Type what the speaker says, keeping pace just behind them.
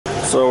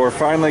So we're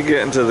finally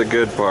getting to the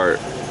good part.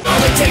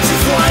 All it takes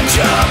is one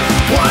job,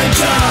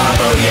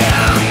 oh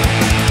yeah.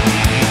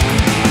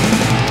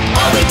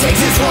 All it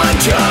takes is one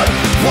job,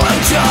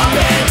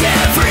 and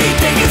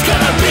everything is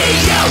gonna be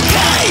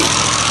okay.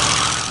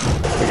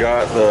 We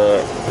got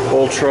the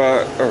whole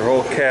truck, or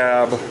whole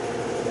cab,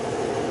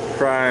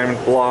 primed,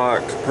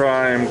 blocked.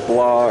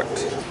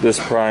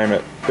 This prime,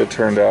 it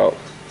turned out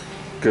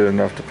good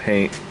enough to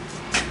paint.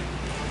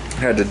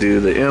 Had to do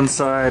the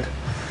inside.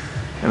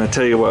 And I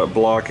tell you what,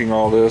 blocking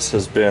all this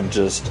has been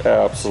just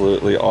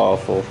absolutely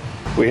awful.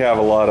 We have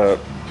a lot of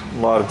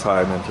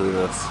time into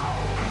this,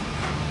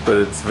 but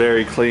it's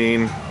very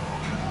clean.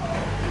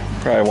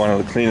 Probably one of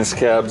the cleanest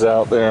cabs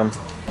out there.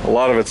 A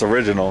lot of it's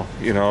original,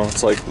 you know.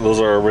 It's like those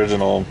are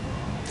original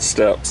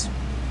steps,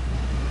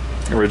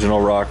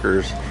 original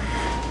rockers.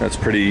 That's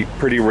pretty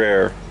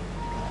rare.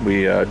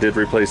 We did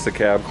replace the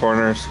cab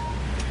corners,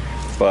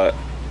 but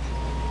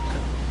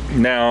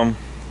now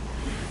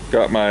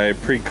got my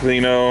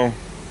pre-cleano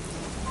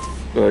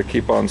that I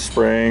keep on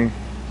spraying.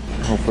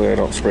 Hopefully I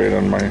don't spray it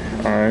on my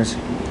eyes,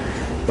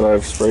 but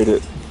I've sprayed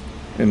it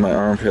in my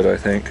armpit, I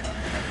think.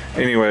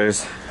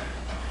 Anyways,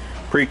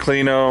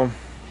 pre-cleano,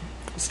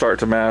 start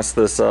to mask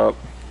this up.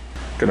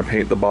 Gonna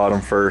paint the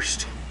bottom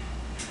first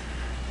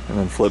and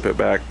then flip it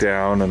back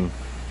down, and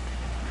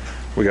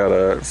we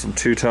got some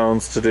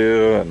two-tones to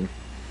do, and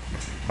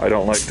I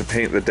don't like to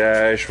paint the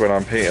dash when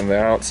I'm painting the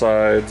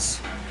outsides,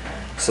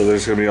 so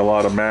there's gonna be a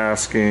lot of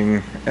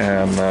masking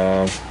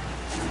and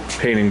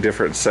painting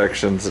different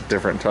sections at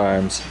different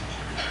times.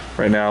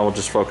 Right now we'll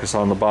just focus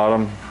on the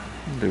bottom,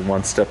 do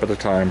one step at a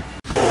time.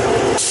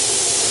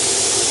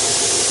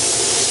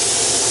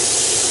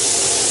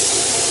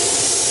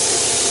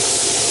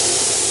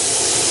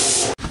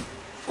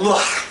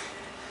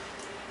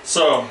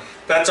 So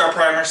that's our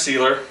primer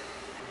sealer.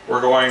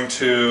 We're going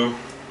to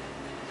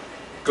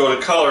go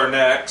to color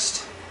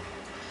next,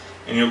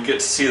 and you'll get to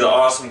see the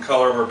awesome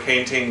color we're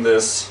painting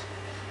this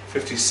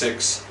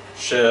 56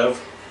 Chev.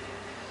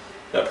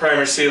 That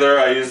primer sealer,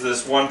 I use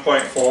this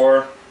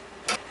 1.4.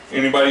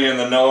 Anybody in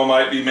the know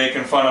might be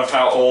making fun of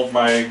how old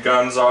my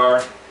guns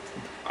are.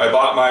 I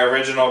bought my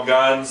original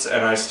guns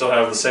and I still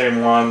have the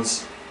same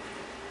ones.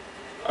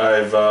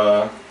 I've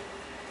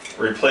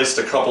replaced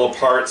a couple of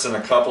parts in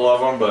a couple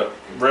of them, but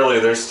really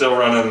they're still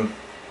running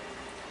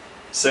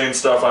same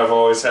stuff I've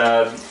always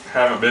had,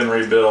 haven't been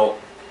rebuilt.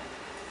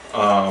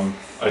 I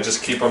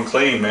just keep them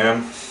clean,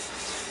 man.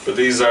 But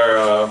these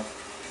are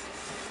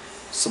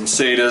some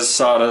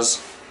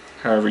SADAs,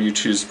 however you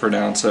choose to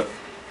pronounce it.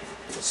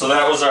 So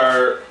that was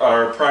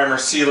our primer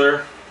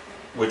sealer,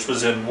 which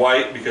was in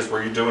white because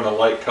we're doing a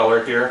light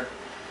color here.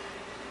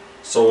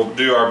 So we'll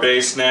do our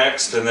base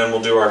next, and then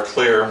we'll do our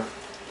clear.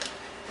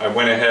 I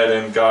went ahead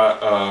and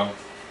got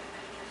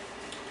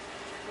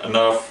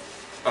enough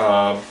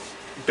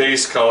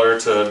base color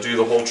to do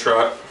the whole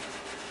truck.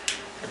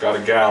 I got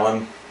a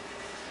gallon.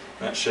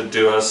 That should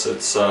do us.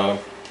 It's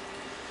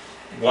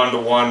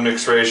 1-to-1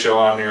 mix ratio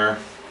on your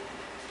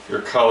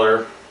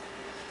color.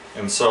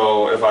 And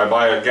so if I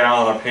buy a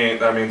gallon of paint,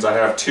 that means I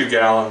have 2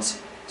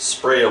 gallons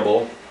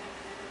sprayable.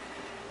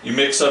 You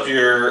mix up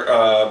your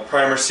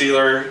primer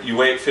sealer, you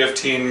wait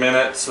 15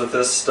 minutes with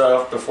this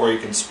stuff before you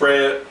can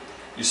spray it.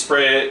 You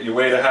spray it, you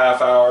wait a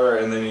half hour,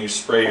 and then you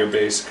spray your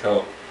base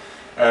coat.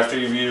 After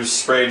you've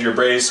sprayed your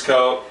base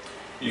coat,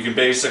 you can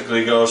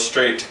basically go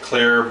straight to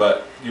clear,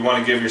 but you want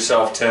to give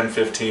yourself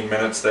 10-15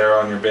 minutes there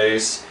on your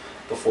base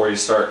before you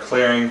start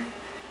clearing.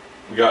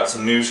 We got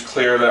some new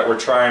clear that we're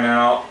trying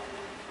out.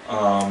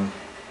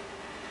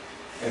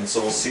 And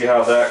so we'll see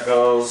how that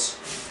goes.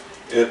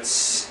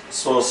 It's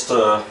supposed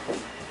to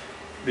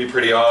be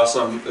pretty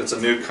awesome. It's a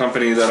new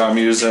company that I'm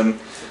using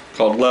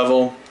called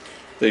Level.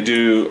 They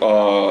do,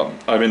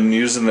 I've been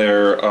using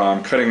their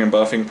cutting and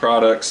buffing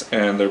products,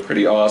 and they're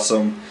pretty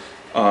awesome.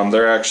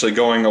 They're actually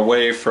going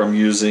away from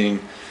using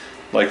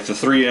like the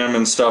 3M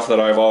and stuff that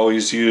I've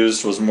always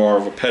used was more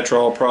of a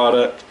petrol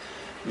product.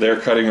 Their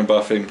cutting and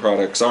buffing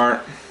products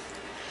aren't.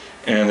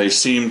 And they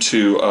seem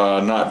to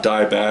not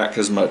die back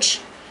as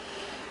much.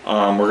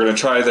 We're going to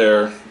try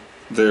their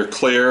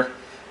clear.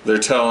 They're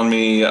telling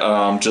me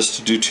just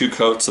to do 2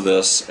 coats of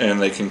this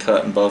and they can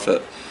cut and buff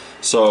it.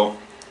 So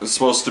it's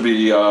supposed to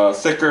be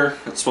thicker,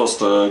 it's supposed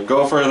to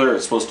go further,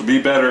 it's supposed to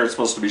be better, it's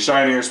supposed to be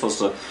shinier, it's supposed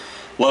to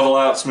level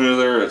out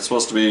smoother, it's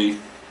supposed to be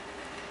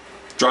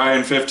dry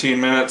in 15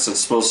 minutes, it's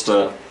supposed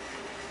to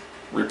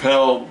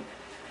repel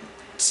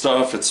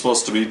stuff, it's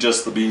supposed to be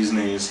just the bee's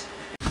knees.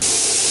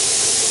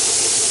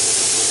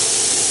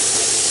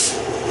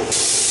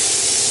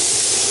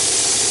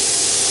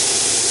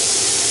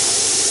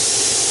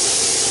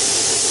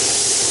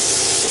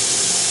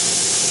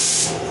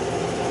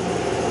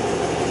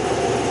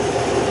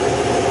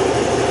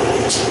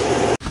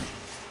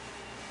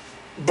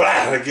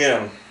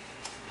 Again.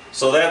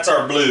 So that's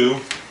our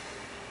blue.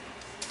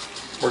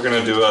 We're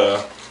gonna do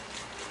a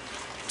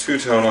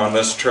 2-tone on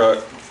this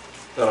truck.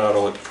 That ought to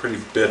look pretty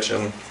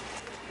bitchin'.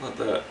 Let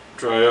that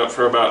dry up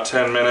for about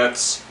 10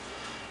 minutes.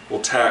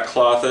 We'll tack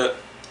cloth it,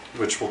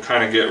 which will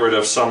kind of get rid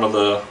of some of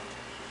the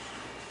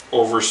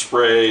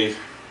overspray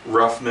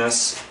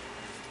roughness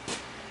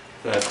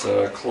that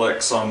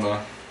collects on the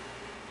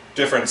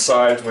different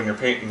sides when you're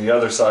painting the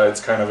other sides,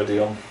 kind of a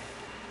deal.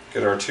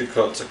 Get our 2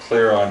 coats of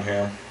clear on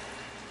here.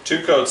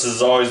 2 coats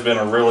has always been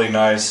a really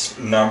nice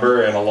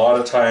number, and a lot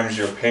of times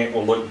your paint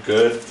will look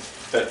good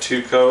at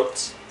 2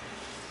 coats,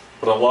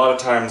 but a lot of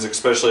times,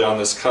 especially on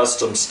this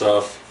custom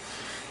stuff,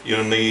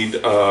 you'll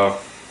need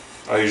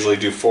I usually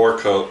do 4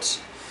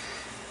 coats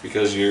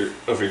because of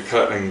your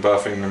cutting and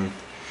buffing, and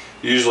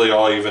usually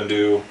I'll even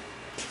do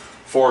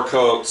 4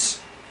 coats,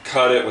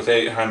 cut it with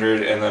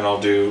 800, and then I'll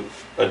do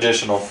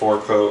additional 4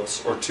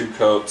 coats or 2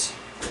 coats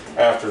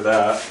after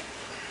that,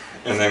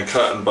 and then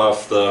cut and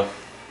buff the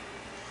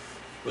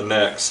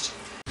next.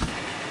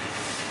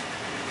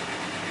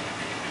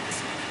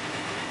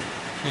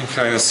 You can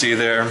kind of see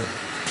there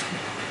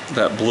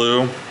that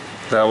blue,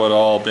 that would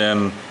all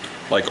been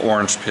like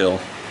orange peel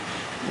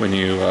when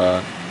you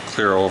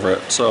clear over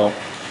it. So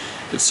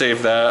it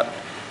saved that.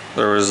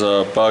 There was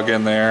a bug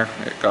in there,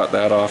 it got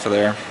that off of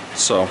there.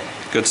 So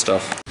good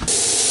stuff.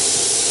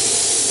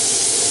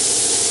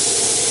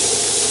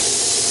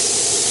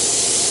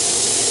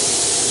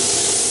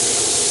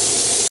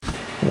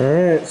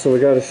 Alright, so we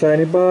got a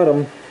shiny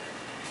bottom,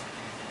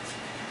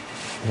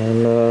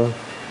 and I'm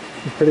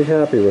pretty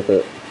happy with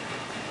it.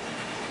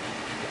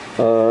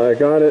 I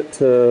got it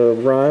to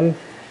run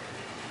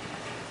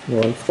in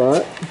one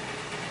spot.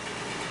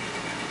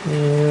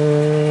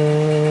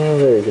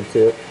 There you can see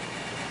it.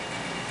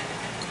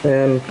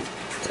 And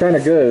it's kind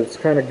of good. It's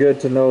kind of good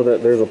to know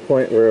that there's a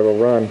point where it'll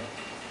run.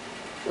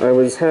 I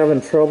was having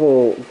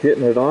trouble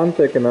getting it on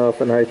thick enough,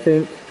 and I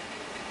think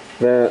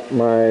that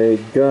my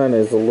gun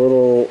is a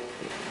little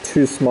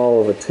too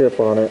small of a tip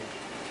on it,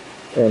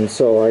 and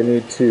so I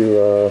need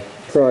to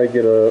probably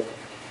get a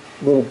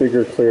little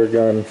bigger clear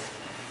gun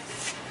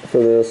for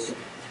this.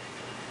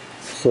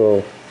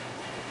 So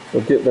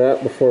we'll get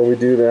that before we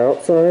do the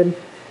outside,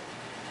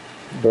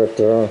 but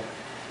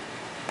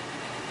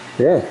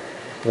yeah,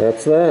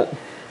 that's that.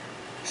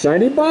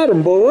 Shiny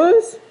bottom,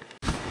 boys!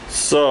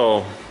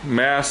 So,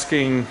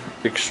 masking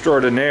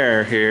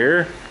extraordinaire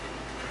here.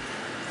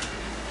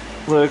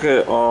 Look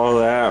at all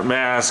that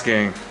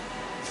masking.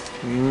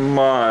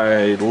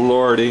 My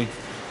lordy.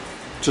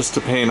 Just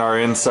to paint our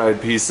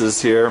inside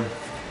pieces here.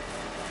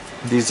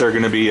 These are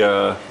going to be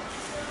a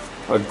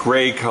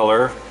gray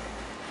color,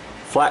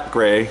 flat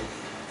gray.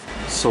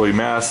 So we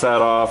masked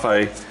that off.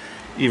 I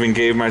even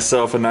gave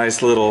myself a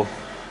nice little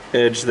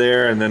edge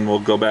there, and then we'll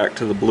go back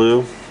to the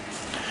blue.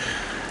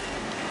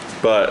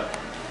 But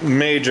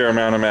major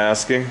amount of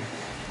masking.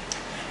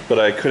 But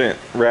I couldn't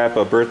wrap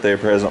a birthday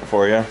present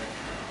for you.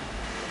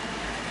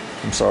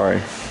 I'm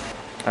sorry.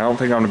 I don't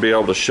think I'm going to be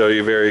able to show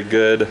you very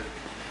good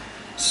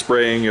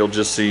spraying. You'll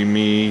just see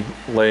me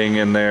laying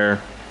in there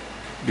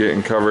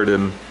getting covered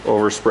in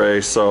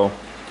overspray, so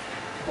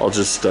I'll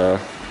just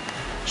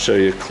show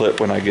you a clip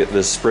when I get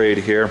this sprayed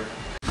here.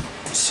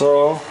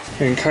 So you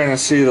can kind of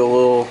see the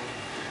little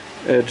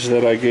edge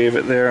that I gave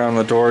it there on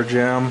the door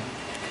jamb.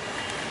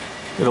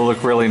 It'll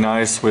look really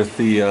nice with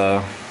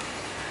the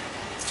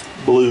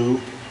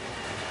blue,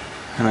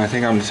 and I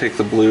think I'm going to take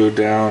the blue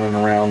down and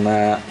around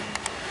that.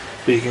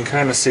 But you can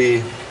kind of see,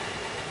 I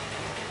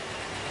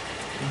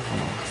don't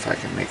know if I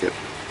can make it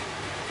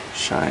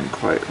shine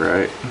quite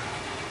right.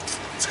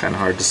 It's kind of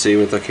hard to see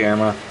with the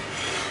camera,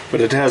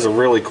 but it has a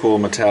really cool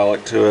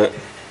metallic to it.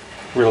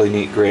 Really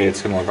neat gray.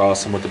 It's going to look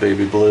awesome with the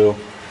baby blue.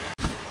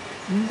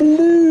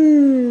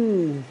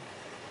 Blue!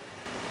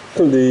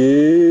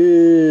 Clear!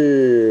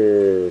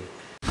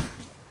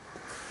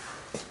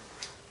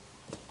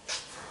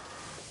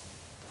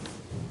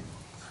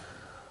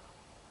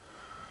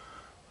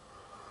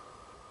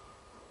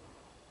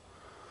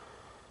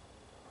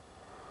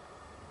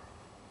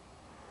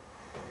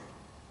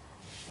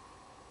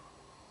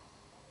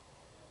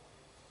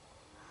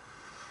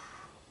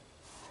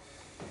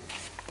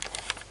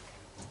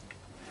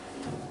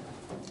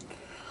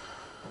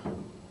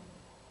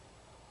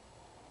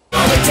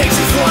 Takes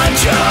is one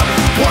job,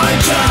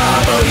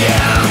 oh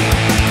yeah.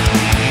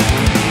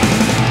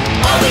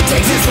 All it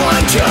takes is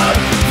one job,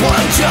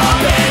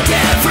 and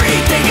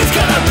everything is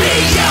gonna be